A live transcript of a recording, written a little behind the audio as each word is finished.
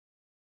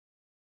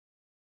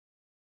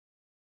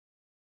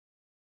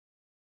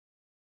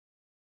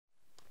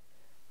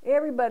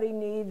Everybody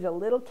needs a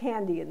little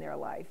candy in their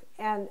life.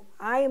 And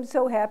I am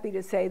so happy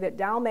to say that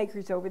doll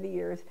makers over the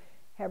years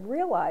have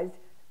realized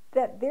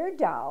that their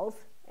dolls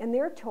and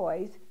their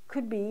toys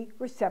could be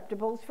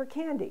receptacles for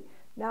candy.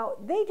 Now,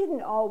 they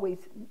didn't always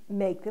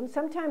make them.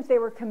 Sometimes they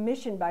were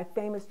commissioned by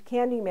famous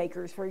candy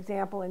makers. For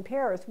example, in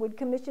Paris, would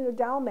commission a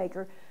doll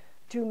maker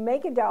to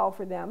make a doll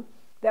for them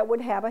that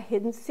would have a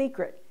hidden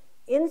secret.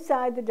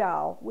 Inside the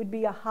doll would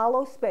be a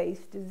hollow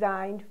space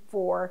designed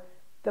for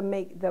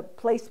the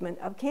placement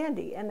of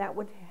candy, and that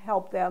would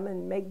help them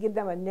and give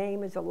them a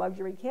name as a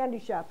luxury candy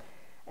shop.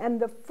 And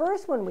the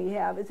first one we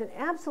have is an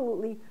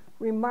absolutely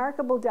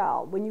remarkable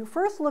doll. When you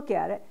first look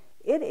at it,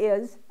 it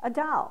is a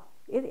doll.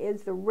 It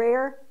is the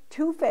rare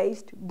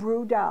two-faced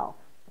Brew doll.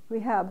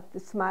 We have the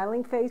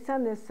smiling face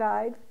on this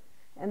side,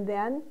 and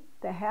then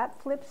the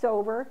hat flips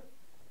over,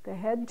 the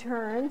head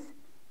turns,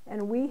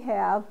 and we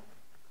have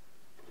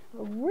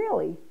a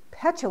really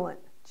petulant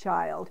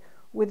child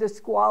with a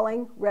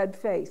squalling red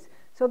face.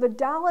 So the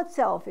doll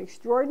itself,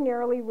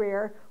 extraordinarily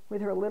rare,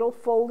 with her little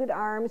folded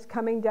arms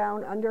coming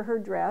down under her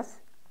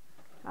dress.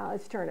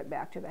 Let's turn it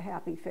back to the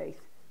happy face.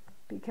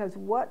 Because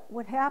what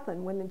would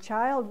happen when the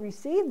child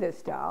received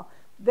this doll,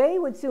 they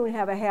would soon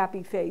have a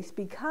happy face,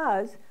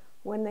 because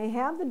when they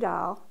have the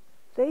doll,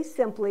 they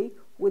simply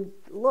would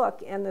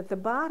look, and at the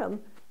bottom,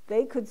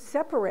 they could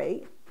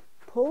separate,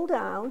 pull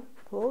down,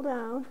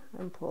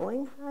 I'm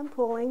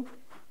pulling,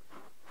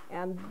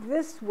 and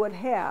this would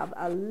have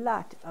a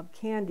lot of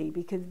candy,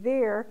 because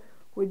there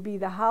would be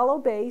the hollow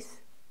base,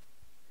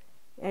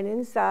 and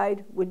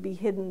inside would be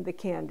hidden the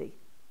candy.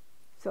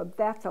 So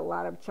that's a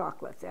lot of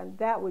chocolates, and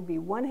that would be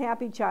one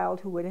happy child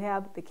who would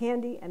have the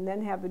candy and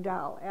then have the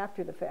doll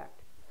after the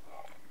fact.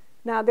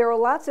 Now, there are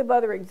lots of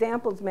other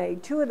examples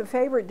made. Two of the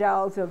favorite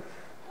dolls of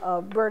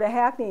Berta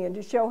Hackney, and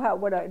to show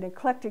what an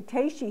eclectic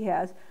taste she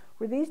has,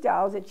 were these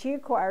dolls that she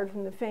acquired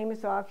from the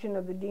famous auction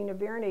of the Dina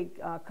Verney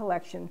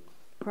collection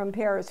from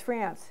Paris,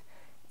 France.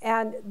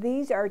 And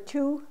these are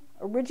two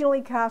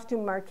originally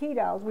costumed marquee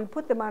dolls. We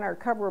put them on our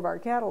cover of our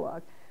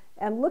catalog.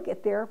 And look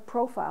at their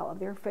profile of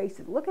their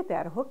faces. Look at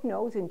that hook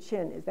nose and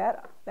chin.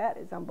 That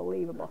is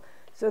unbelievable.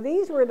 So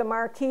these were the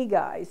marquee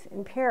guys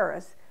in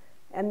Paris,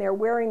 and they're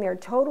wearing their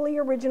totally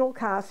original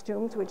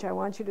costumes, which I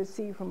want you to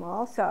see from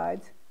all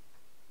sides.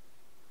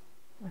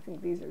 I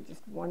think these are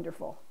just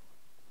wonderful.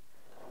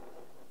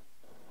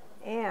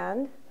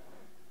 And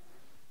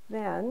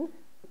then,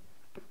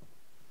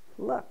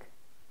 look,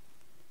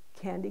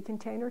 candy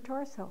container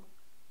torso.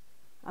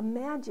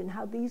 Imagine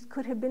how these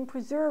could have been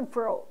preserved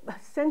for a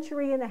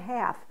century and a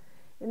half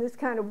in this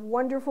kind of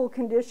wonderful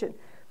condition.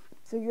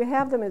 So you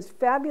have them as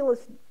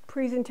fabulous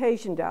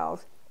presentation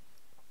dolls,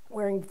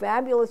 wearing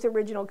fabulous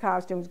original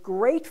costumes,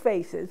 great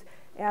faces,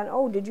 and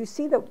oh, did you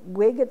see the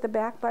wig at the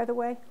back, by the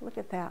way? Look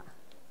at that.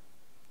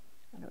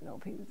 I don't know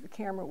if the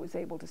camera was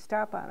able to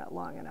stop on it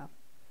long enough.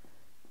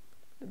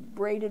 The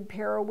braided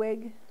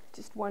periwig,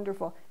 just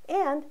wonderful.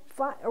 And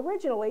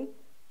originally,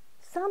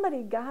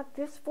 somebody got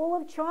this full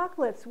of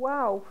chocolates.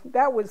 Wow,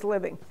 that was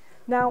living.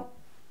 Now,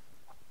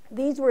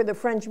 these were the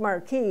French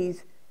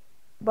marquis,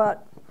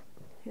 but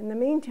in the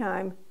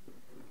meantime,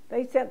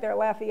 they sent their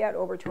Lafayette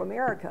over to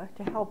America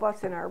to help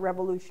us in our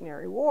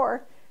Revolutionary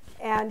War.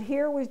 And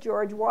here was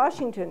George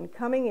Washington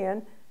coming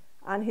in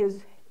on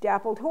his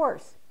dappled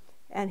horse.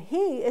 And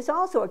he is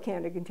also a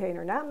candy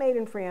container, not made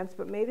in France,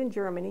 but made in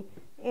Germany.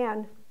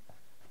 And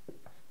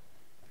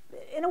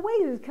in a way,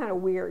 this is kind of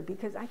weird,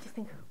 because I just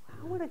think,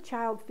 how would a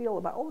child feel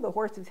about, oh, the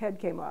horse's head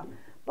came off?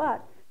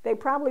 But they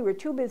probably were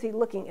too busy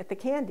looking at the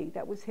candy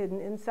that was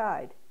hidden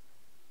inside.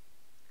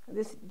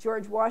 This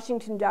George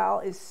Washington doll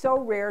is so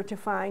rare to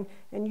find,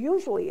 and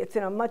usually it's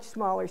in a much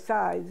smaller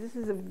size. This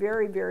is a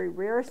very, very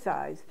rare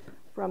size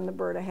from the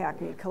Berta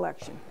Hackney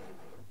collection.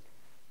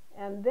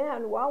 And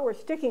then, while we're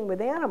sticking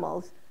with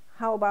animals,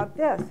 how about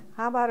this?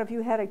 How about if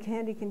you had a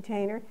candy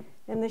container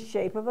in the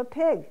shape of a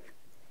pig,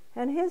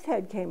 and his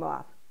head came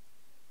off?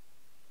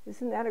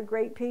 Isn't that a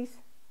great piece?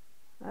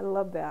 I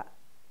love that.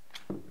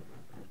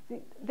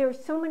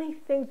 There's so many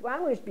things. Well,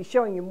 I'm going to be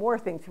showing you more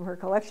things from her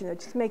collection that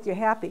just make you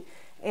happy.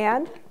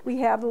 And we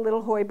have the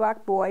little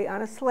Heubach boy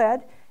on a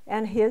sled,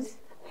 and his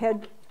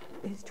head,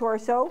 his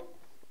torso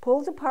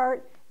pulls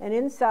apart, and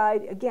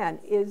inside, again,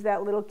 is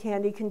that little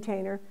candy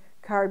container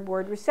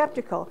cardboard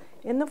receptacle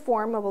in the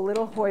form of a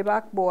little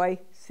Heubach boy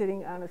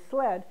sitting on a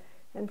sled.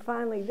 And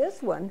finally,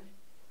 this one,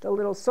 the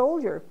little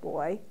soldier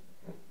boy,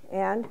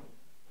 and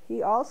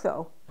he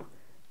also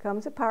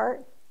comes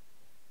apart,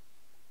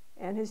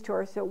 and his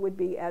torso would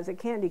be as a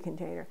candy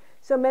container.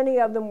 So many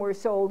of them were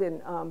sold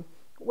in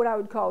what I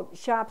would call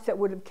shops that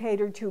would have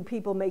catered to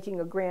people making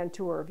a grand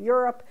tour of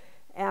Europe,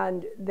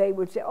 and they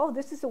would say, oh,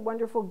 this is a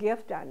wonderful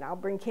gift, and I'll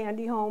bring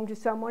candy home to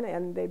someone,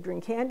 and they'd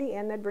bring candy,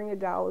 and they'd bring a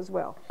doll as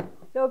well.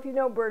 So if you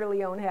know Berta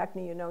Leon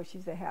Hackney, you know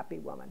she's a happy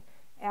woman.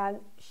 And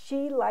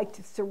she liked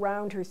to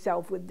surround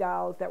herself with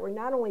dolls that were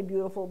not only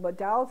beautiful, but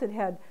dolls that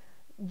had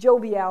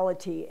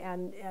joviality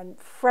and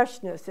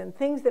freshness and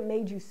things that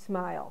made you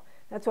smile.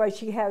 That's why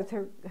she has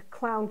her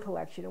clown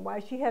collection, and why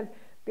she has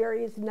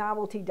various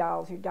novelty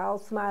dolls, your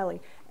dolls smiling.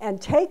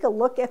 And take a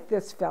look at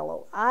this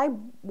fellow. I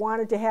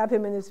wanted to have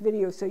him in this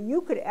video so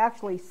you could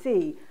actually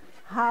see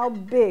how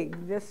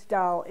big this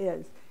doll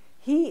is.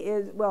 He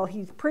is, well,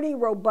 he's pretty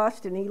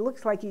robust, and he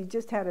looks like he's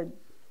just had a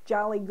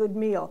jolly good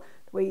meal,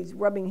 the way he's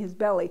rubbing his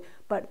belly.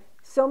 But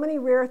so many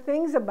rare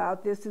things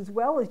about this, as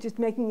well as just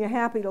making you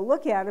happy to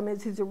look at him,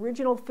 is his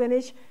original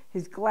finish,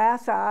 his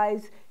glass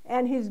eyes,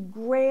 and his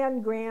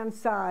grand, grand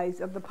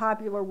size of the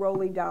popular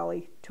Roly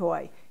Dolly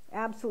toy.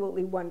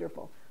 Absolutely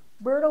wonderful.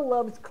 Berta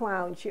loves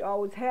clowns. She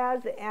always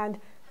has, and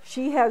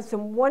she has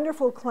some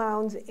wonderful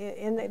clowns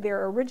in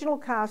their original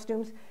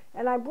costumes.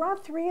 And I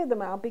brought 3 of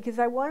them out because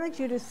I wanted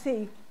you to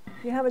see.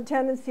 You have a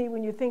tendency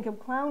when you think of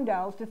clown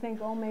dolls to think,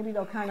 oh, maybe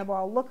they'll kind of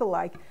all look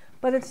alike.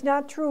 But it's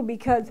not true,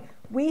 because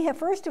we have,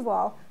 first of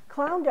all,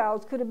 clown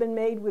dolls could have been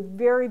made with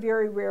very,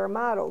 very rare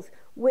models.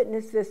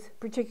 Witness this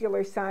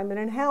particular Simon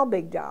and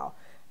Halbig doll.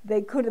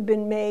 They could have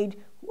been made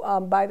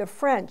by the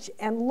French.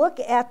 And look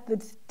at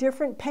the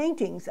different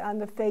paintings on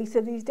the face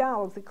of these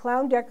dolls, the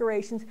clown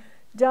decorations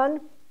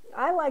done.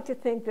 I like to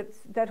think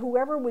that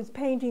whoever was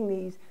painting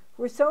these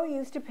were so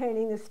used to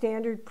painting the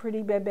standard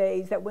pretty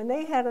bébés that when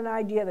they had an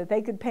idea that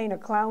they could paint a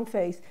clown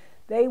face,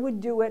 they would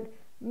do it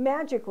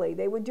magically.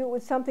 They would do it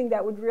with something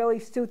that would really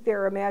suit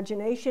their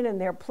imagination and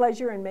their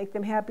pleasure and make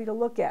them happy to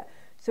look at.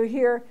 So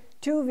here,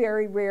 2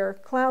 very rare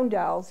clown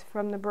dolls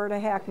from the Berta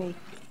Hackney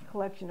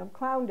collection of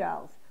clown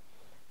dolls.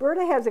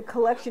 Berta has a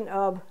collection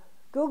of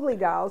googly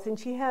dolls, and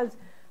she has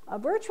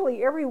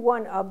virtually every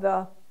one of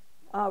the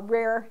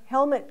rare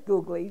helmet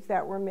googlies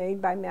that were made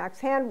by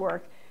Max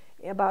Handwork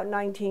about in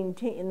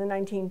the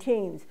 19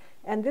 teens.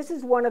 And this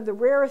is one of the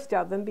rarest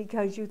of them,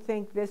 because you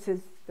think this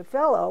is the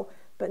fellow,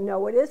 but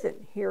no, it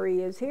isn't. Here he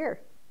is here.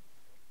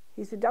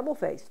 He's a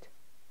double-faced.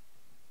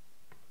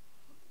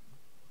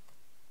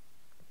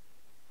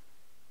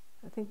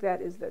 I think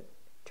that is the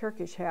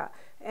Turkish hat,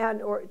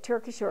 and or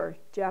Turkish or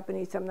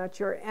Japanese, I'm not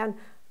sure. And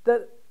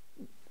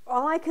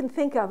all I can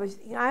think of is,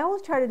 I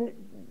always try to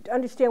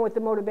understand what the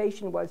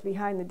motivation was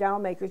behind the doll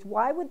makers.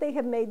 Why would they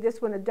have made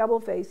this one a double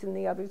face and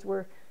the others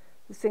were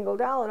the single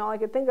doll? And all I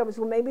could think of is,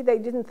 well, maybe they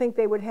didn't think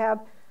they would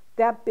have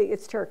that big.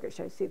 It's Turkish.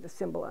 I see the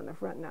symbol on the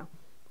front now.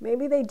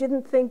 Maybe they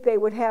didn't think they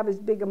would have as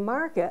big a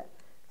market,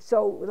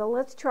 so well,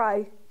 let's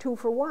try 2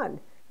 for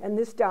 1. And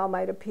this doll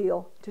might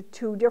appeal to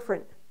 2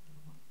 different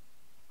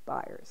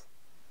buyers.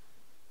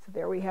 So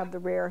there we have the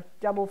rare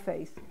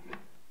double-face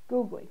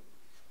googly.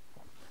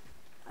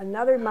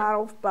 Another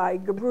model by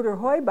Gebruder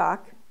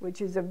Heubach,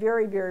 which is a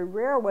very, very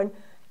rare one,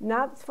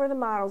 not for the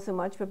model so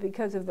much, but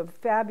because of the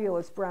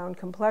fabulous brown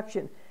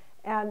complexion.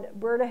 And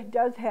Berta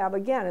does have,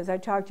 again, as I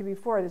talked to you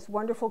before, this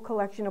wonderful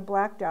collection of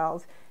black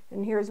dolls.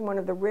 And here's one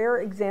of the rare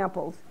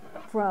examples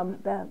from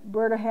the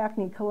Berta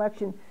Hackney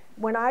collection.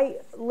 When I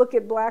look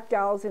at black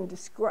dolls and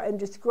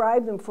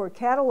describe them for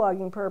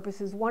cataloging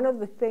purposes, one of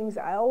the things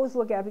I always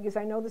look at, because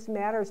I know this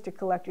matters to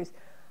collectors,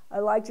 I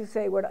like to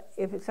say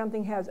if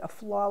something has a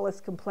flawless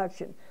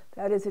complexion.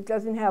 That is, it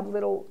doesn't have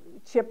little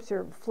chips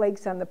or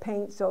flakes on the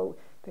paint, so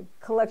the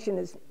collection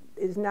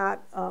is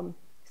not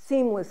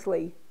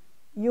seamlessly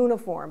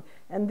uniform.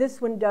 And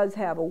this one does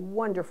have a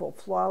wonderful,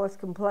 flawless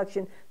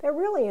complexion that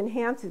really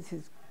enhances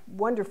his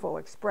wonderful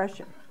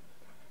expression.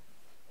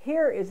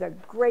 Here is a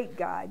great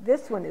guy.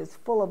 This one is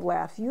full of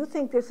laughs. You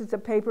think this is a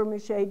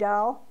papier-mâché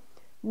doll?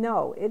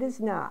 No, it is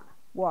not.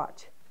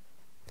 Watch.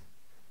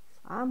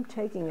 I'm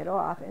taking it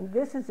off, and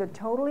this is a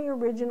totally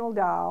original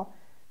doll.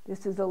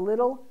 This is a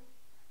little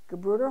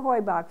Gebruder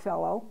Heubach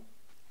fellow,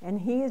 and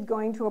he is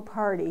going to a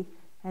party,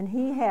 and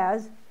he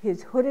has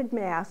his hooded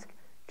mask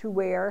to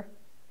wear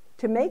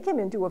to make him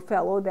into a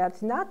fellow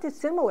that's not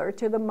dissimilar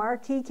to the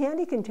marquee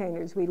candy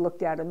containers we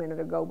looked at a minute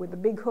ago, with the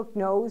big hooked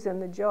nose and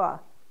the jaw.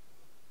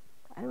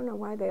 I don't know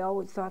why they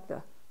always thought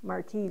the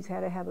marquees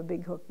had to have a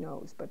big hooked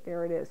nose, but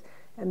there it is.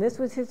 And this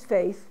was his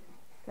face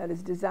that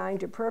is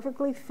designed to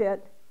perfectly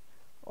fit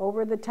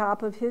over the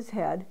top of his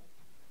head,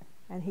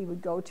 and he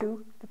would go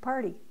to the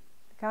party,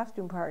 the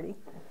costume party,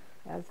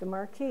 as the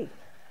marquee.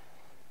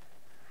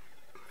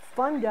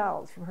 Fun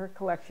dolls from her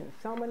collection,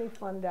 so many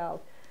fun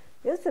dolls.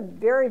 This is a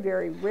very,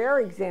 very rare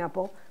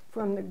example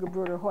from the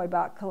Gebruder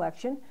Heubach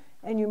collection,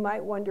 and you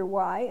might wonder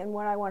why. And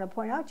what I want to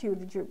point out to you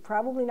that you're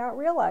probably not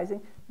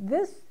realizing,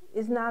 this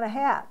is not a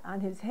hat on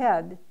his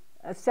head,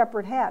 a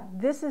separate hat.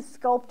 This is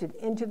sculpted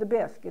into the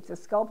bisque. It's a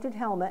sculpted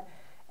helmet,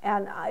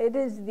 and it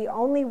is the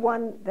only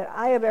one that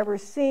I have ever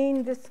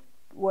seen. This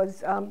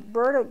was,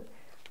 Berta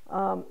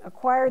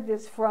acquired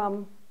this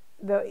from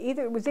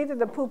it was either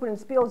the Puppen and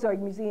Spielzeug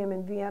Museum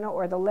in Vienna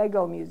or the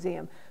Lego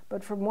Museum,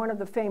 but from one of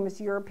the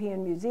famous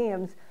European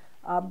museums,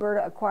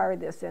 Berta acquired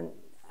this, and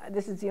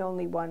this is the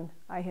only one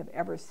I have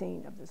ever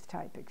seen of this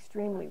type,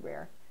 extremely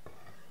rare.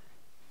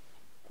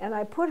 And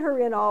I put her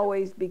in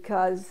always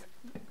because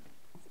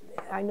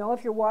I know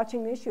if you're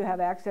watching this, you have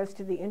access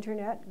to the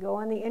internet. Go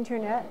on the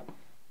internet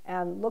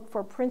and look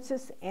for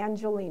Princess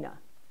Angelina.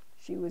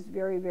 She was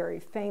very,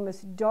 very famous,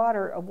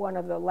 daughter of one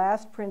of the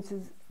last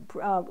princes,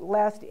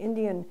 last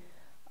Indian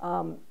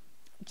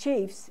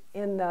chiefs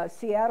in the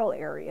Seattle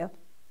area.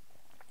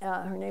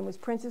 Her name was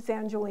Princess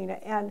Angelina,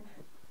 and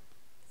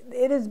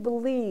it is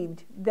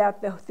believed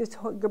that this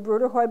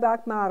Gebrüder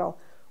Heubach model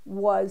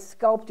was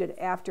sculpted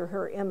after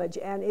her image.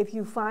 And if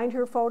you find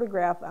her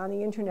photograph on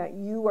the internet,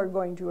 you are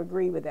going to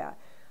agree with that.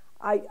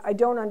 I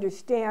don't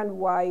understand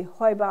why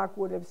Heubach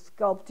would have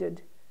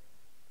sculpted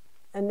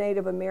a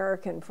Native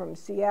American from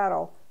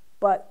Seattle,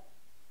 but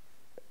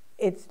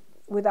it's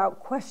without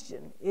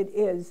question, it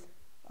is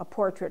a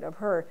portrait of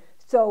her.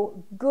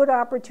 So good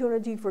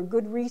opportunity for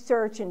good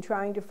research and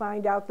trying to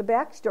find out the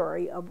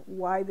backstory of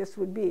why this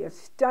would be a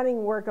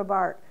stunning work of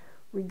art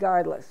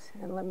regardless.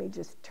 And let me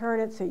just turn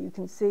it so you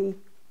can see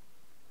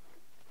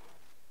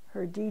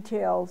her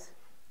details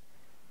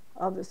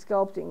of the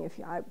sculpting. If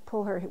I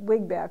pull her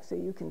wig back so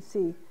you can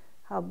see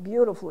how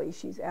beautifully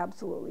she's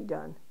absolutely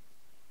done.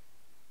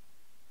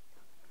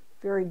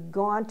 Very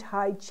gaunt,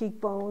 high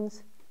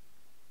cheekbones.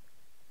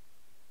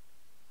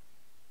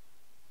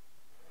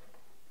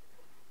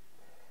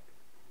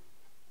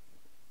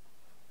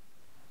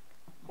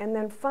 And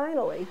then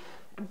finally,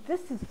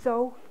 this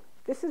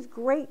is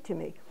great to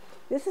me.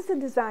 This is a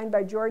design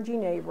by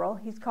Georgine Averill.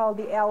 He's called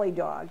the Alley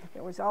Dog.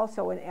 There was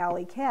also an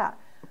Alley Cat.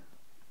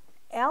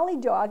 Alley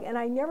Dog, and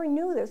I never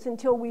knew this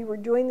until we were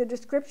doing the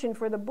description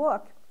for the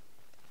book,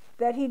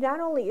 that he not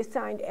only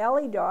assigned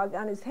Alley Dog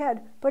on his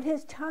head, but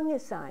his tongue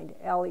is signed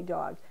Alley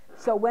Dog.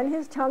 So when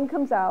his tongue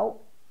comes out,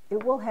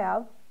 it will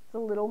have the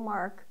little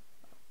mark,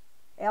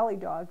 Alley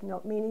Dog,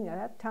 meaning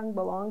that tongue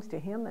belongs to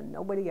him and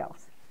nobody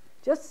else.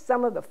 Just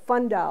some of the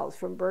fun dolls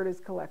from Berta's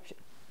collection.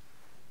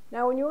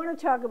 Now, when you want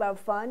to talk about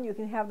fun, you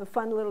can have the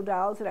fun little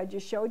dolls that I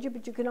just showed you,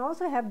 but you can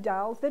also have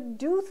dolls that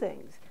do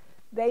things.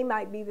 They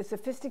might be the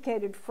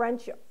sophisticated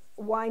French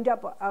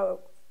wind-up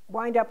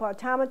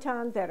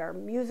automatons that are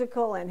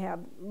musical and have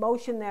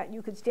motion that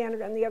you could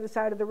stand on the other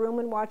side of the room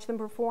and watch them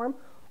perform,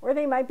 or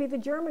they might be the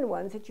German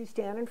ones that you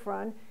stand in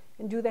front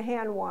and do the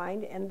hand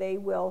wind, and they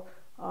will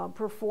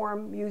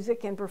perform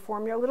music and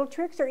perform your little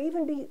tricks, or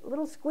even be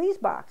little squeeze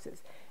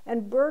boxes.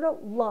 And Berta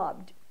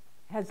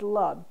has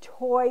loved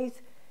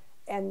toys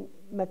and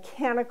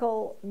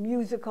mechanical,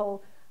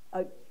 musical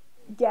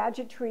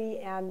gadgetry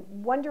and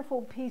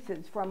wonderful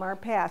pieces from our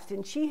past.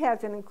 And she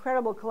has an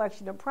incredible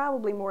collection of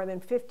probably more than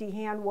 50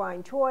 hand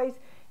wind toys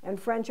and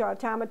French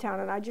automaton.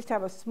 And I just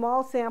have a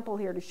small sample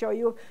here to show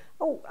you.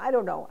 Oh, I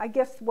don't know. I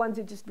guess ones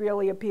that just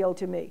really appeal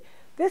to me.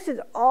 This is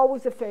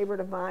always a favorite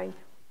of mine.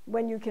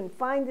 When you can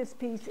find this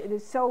piece, it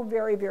is so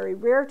very, very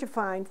rare to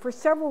find for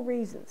several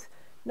reasons.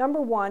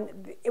 Number one,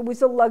 it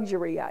was a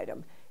luxury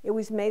item. It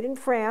was made in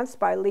France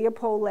by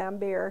Leopold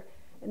Lambert.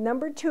 And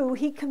number two,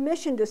 he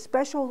commissioned a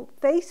special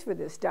face for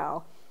this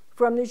doll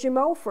from the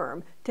Jumeau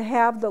firm to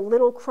have the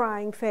little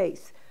crying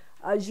face.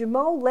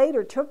 Jumeau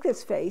later took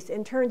this face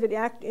and turned it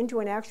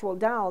into an actual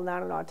doll,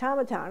 not an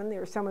automaton, and they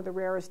are some of the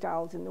rarest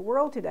dolls in the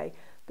world today.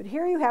 But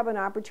here you have an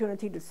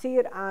opportunity to see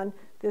it on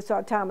this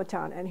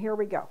automaton, and here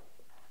we go.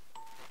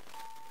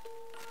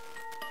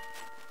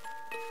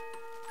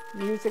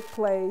 Music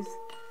plays.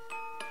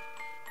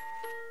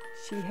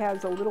 She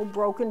has a little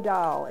broken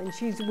doll, and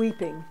she's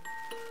weeping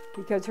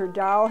because her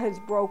doll has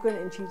broken,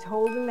 and she's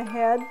holding the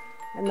head,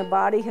 and the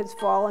body has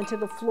fallen to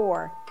the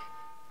floor.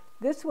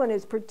 This one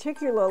is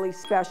particularly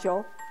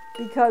special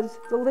because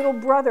the little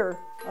brother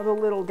of the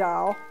little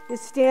doll is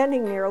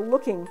standing there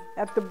looking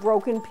at the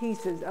broken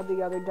pieces of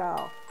the other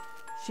doll.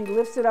 She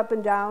lifts it up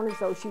and down as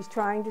though she's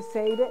trying to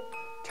save it,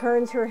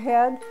 turns her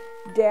head,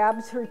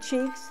 dabs her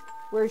cheeks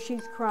where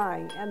she's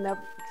crying, and the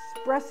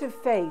expressive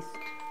face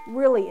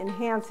really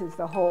enhances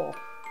the whole.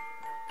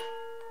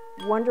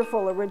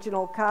 Wonderful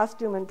original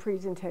costume and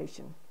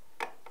presentation.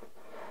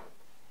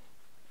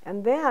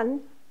 And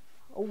then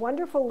a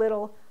wonderful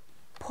little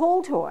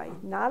pull toy,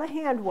 not a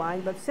hand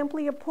wind, but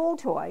simply a pull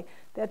toy,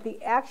 that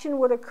the action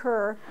would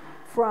occur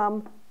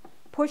from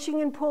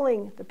pushing and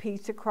pulling the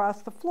piece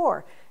across the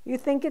floor. You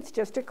think it's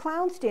just a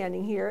clown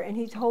standing here and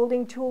he's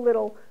holding two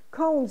little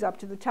cones up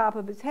to the top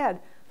of his head,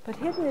 but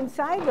hidden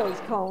inside those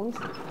cones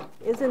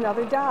is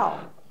another doll.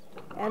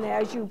 And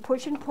as you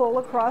push and pull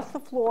across the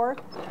floor,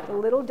 the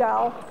little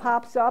doll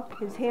pops up,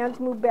 his hands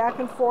move back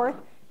and forth,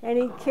 and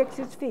he kicks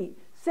his feet.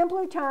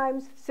 Simpler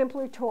times,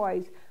 simpler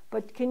toys,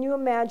 but can you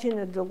imagine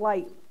the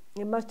delight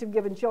it must have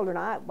given children?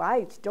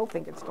 I still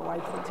think it's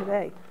delightful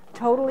today.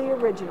 Totally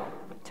original.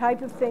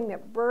 Type of thing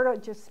that Berta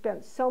just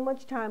spent so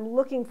much time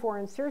looking for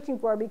and searching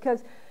for,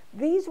 because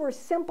these were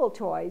simple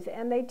toys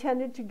and they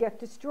tended to get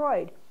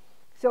destroyed.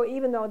 So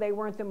even though they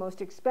weren't the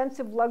most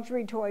expensive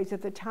luxury toys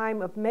at the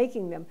time of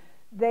making them,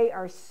 they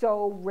are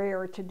so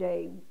rare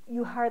today.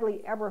 You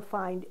hardly ever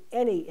find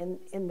any,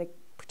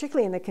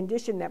 particularly in the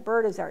condition that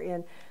Berta's are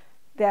in,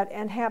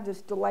 and have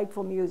this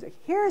delightful music.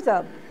 Here's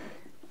a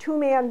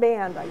two-man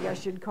band, I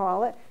guess you'd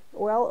call it.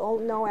 Well,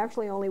 no,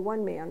 actually only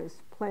one man is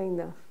playing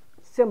the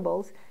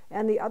cymbals,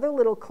 and the other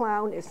little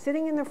clown is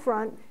sitting in the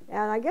front,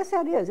 and I guess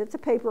it's a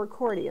paper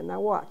accordion.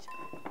 Now watch.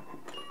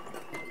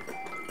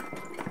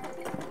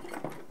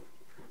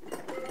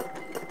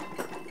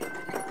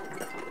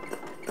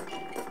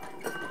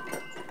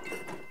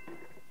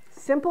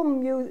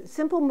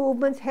 Simple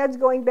movements, heads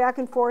going back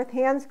and forth,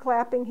 hands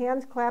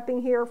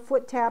clapping here,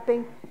 foot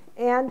tapping,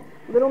 and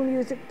little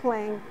music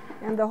playing.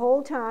 And the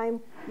whole time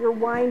you're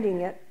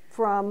winding it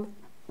from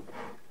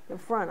the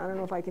front. I don't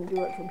know if I can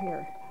do it from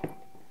here.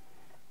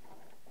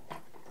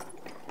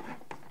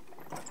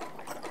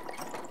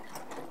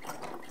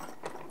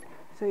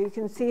 So you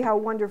can see how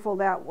wonderful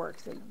that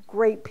works. A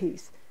great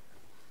piece.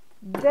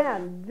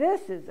 Then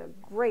this is a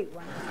great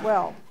one as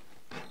well.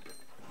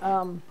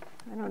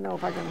 I don't know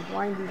if I can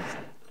wind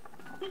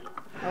these.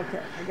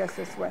 Okay, I guess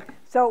this way.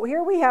 So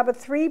here we have a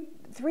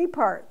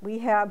three-part. We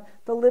have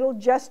the little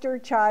jester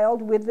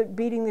child with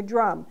beating the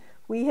drum.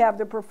 We have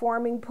the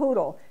performing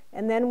poodle.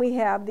 And then we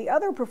have the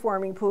other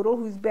performing poodle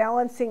who's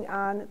balancing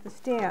on the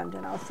stand.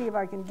 And I'll see if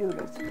I can do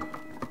this.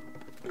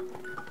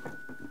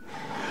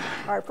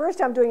 All right,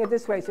 first I'm doing it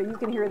this way so you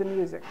can hear the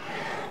music.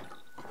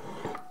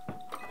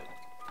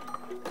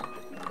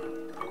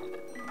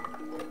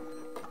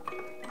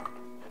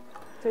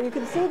 So you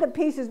can see the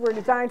pieces were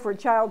designed for a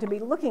child to be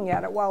looking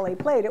at it while they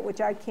played it,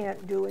 which I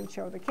can't do and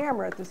show the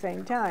camera at the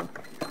same time.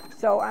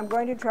 So I'm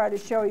going to try to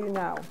show you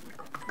now,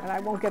 and I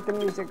won't get the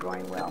music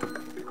going well.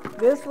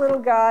 This little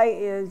guy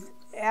is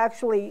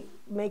actually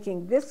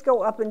making this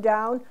go up and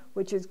down,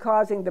 which is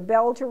causing the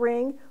bell to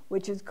ring,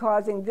 which is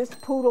causing this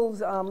poodle's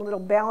little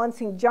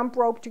balancing jump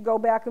rope to go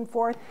back and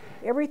forth.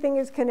 Everything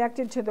is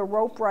connected to the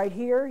rope right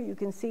here. You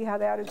can see how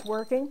that is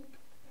working.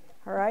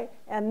 All right,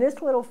 and this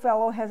little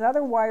fellow has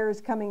other wires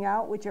coming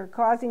out which are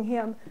causing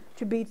him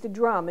to beat the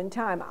drum in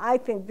time. I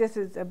think this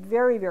is a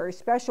very, very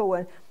special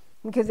one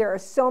because there are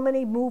so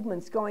many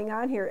movements going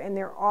on here, and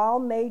they're all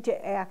made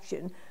to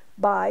action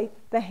by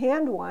the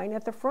hand wind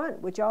at the front,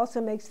 which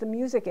also makes the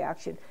music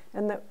action.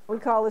 And we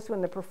call this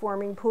one the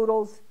performing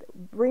poodles,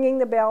 ringing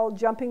the bell,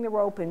 jumping the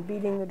rope, and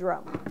beating the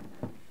drum.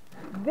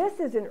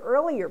 This is an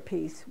earlier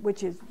piece,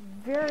 which is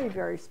very,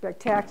 very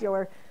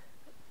spectacular.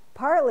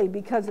 Partly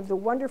because of the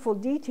wonderful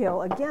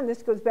detail. Again,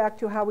 this goes back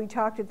to how we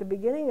talked at the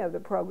beginning of the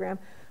program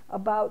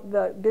about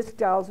the bisque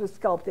dolls with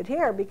sculpted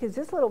hair, because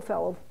this little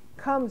fellow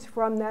comes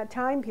from that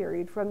time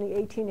period, from the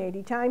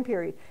 1880 time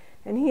period.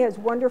 And he has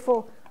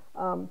wonderful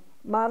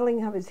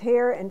modeling of his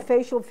hair and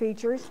facial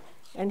features,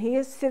 and he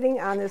is sitting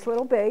on this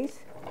little base,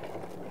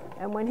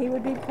 and when he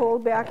would be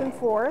pulled back and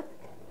forth,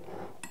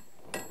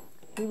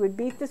 he would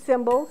beat the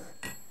cymbals,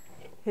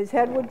 his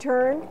head would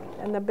turn,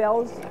 and the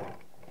bells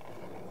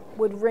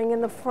would ring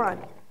in the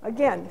front.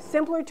 Again,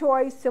 simpler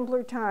toys,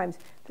 simpler times.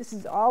 This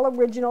is all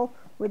original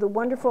with a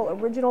wonderful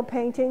original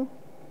painting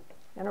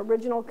and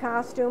original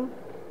costume.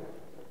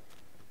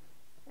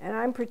 And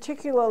I'm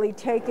particularly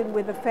taken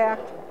with the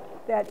fact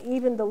that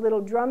even the little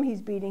drum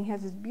he's beating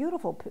has this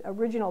beautiful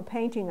original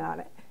painting on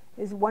it.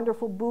 His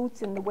wonderful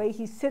boots and the way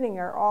he's sitting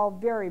are all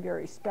very,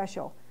 very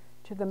special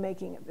to the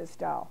making of this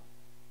doll.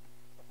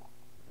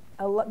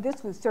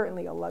 This was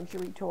certainly a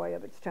luxury toy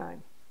of its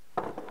time.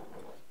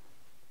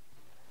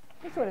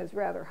 This one is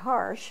rather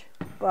harsh,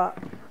 but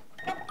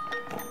it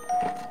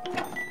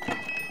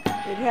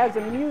has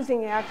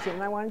amusing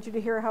action. I wanted you to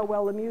hear how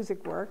well the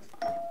music works.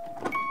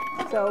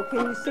 So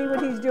can you see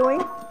what he's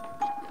doing?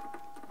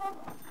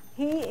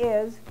 He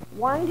is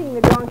winding the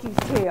donkey's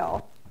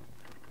tail.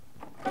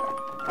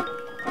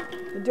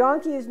 The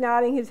donkey is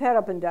nodding his head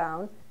up and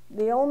down.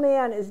 The old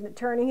man is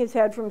turning his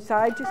head from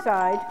side to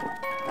side,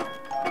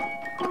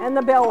 and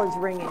the bell is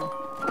ringing.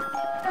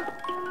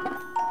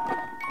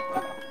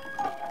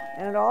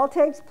 And it all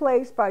takes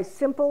place by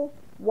simple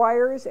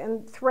wires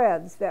and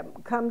threads that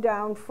come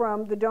down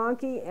from the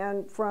donkey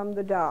and from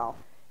the doll.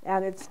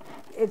 And it's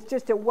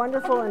just a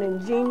wonderful and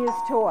ingenious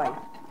toy.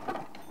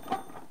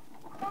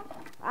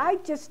 I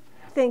just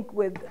think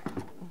with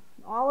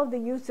all of the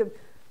use of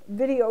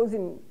videos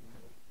and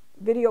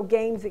video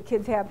games that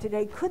kids have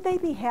today, could they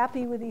be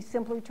happy with these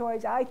simpler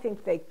toys? I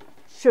think they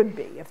should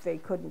be. If they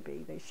couldn't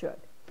be, they should.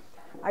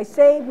 I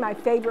saved my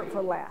favorite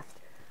for last.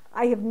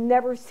 I have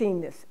never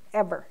seen this,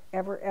 ever,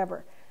 ever,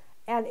 ever.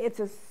 And it's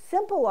a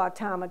simple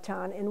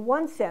automaton in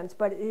one sense,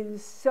 but it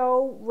is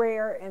so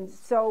rare and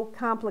so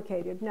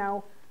complicated.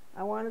 Now,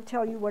 I want to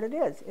tell you what it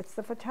is. It's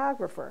the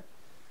photographer.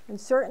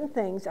 And certain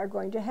things are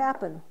going to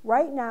happen.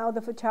 Right now,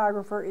 the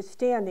photographer is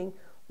standing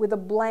with a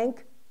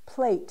blank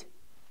plate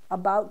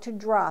about to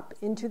drop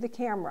into the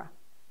camera.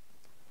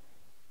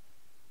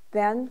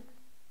 Then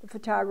the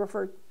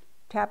photographer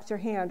taps her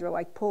hand or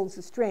like pulls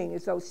the string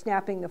as though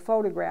snapping the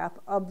photograph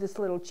of this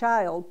little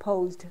child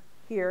posed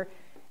here,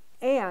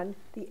 and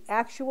the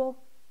actual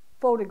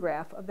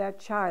photograph of that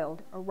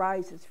child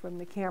arises from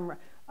the camera.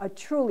 A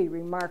truly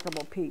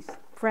remarkable piece.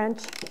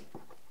 French,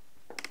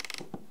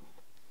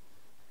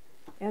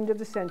 end of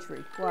the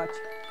century. Watch.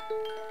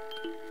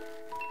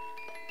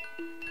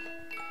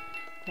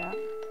 Tap.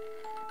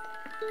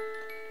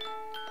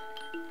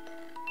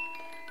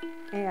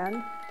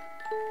 And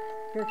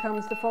here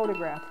comes the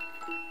photograph.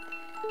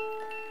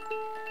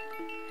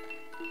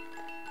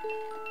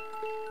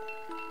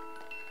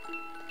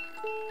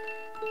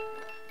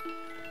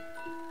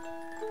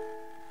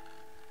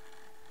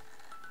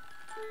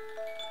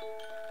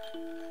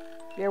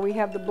 There we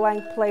have the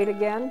blank plate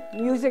again.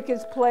 Music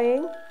is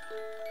playing.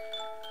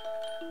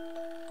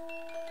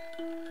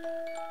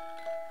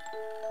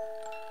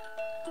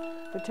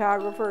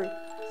 Photographer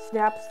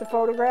snaps the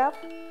photograph.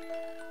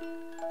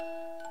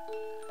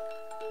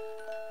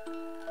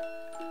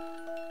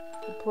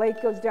 The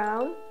plate goes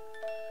down.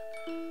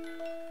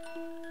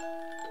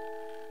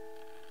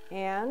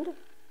 And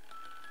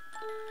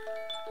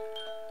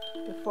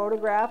the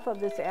photograph of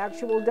this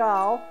actual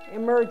doll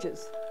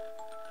emerges.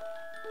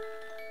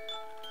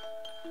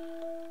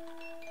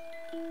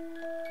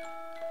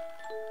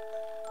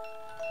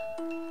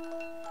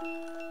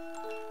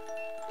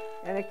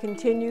 And it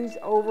continues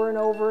over and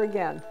over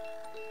again.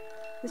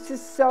 This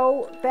is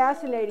so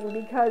fascinating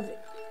because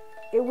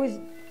it was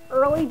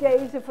early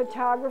days of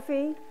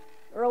photography,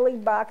 early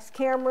box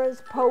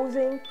cameras,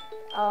 posing,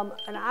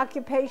 an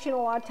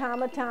occupational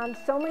automaton,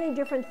 so many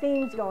different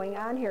themes going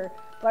on here,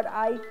 but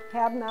I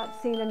have not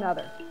seen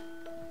another.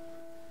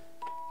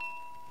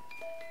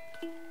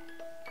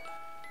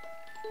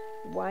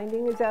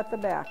 Winding is at the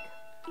back.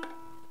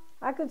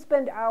 I could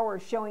spend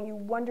hours showing you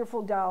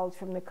wonderful dolls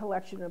from the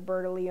collection of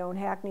Berta Leone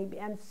Hackney,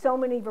 and so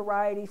many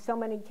varieties, so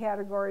many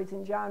categories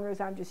and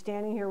genres. I'm just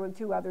standing here with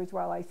two others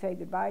while I say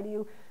goodbye to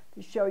you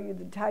to show you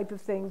the type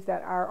of things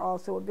that are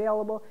also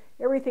available.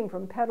 Everything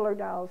from peddler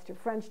dolls to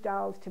French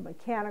dolls to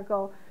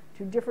mechanical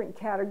to different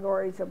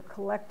categories of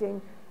collecting.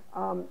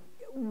 A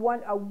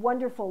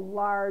wonderful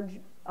large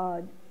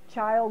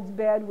child's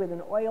bed with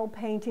an oil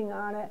painting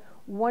on it.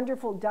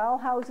 Wonderful doll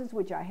houses,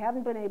 which I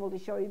haven't been able to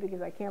show you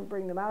because I can't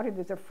bring them out here.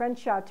 There's a French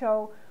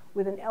chateau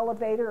with an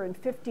elevator and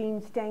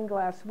 15 stained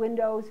glass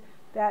windows.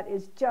 That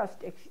is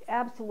just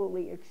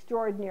absolutely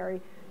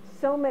extraordinary.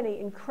 So many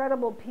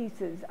incredible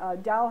pieces,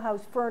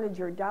 dollhouse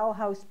furniture,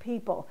 dollhouse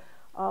people,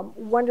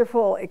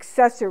 wonderful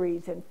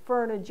accessories and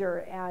furniture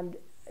and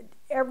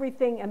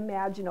everything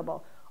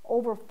imaginable.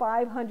 Over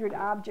 500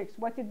 objects.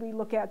 What did we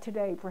look at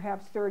today?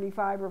 Perhaps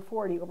 35 or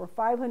 40. Over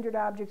 500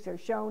 objects are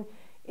shown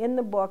in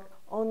the book,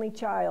 Only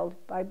Child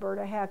by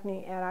Berta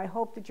Hackney, and I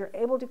hope that you're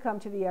able to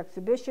come to the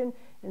exhibition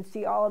and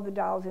see all of the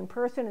dolls in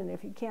person, and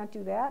if you can't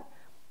do that,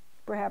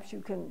 perhaps you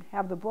can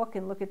have the book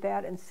and look at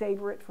that and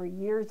savor it for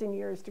years and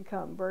years to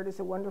come. Berta's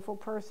a wonderful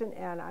person,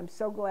 and I'm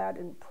so glad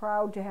and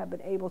proud to have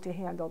been able to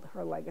handle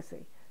her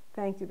legacy.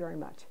 Thank you very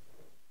much.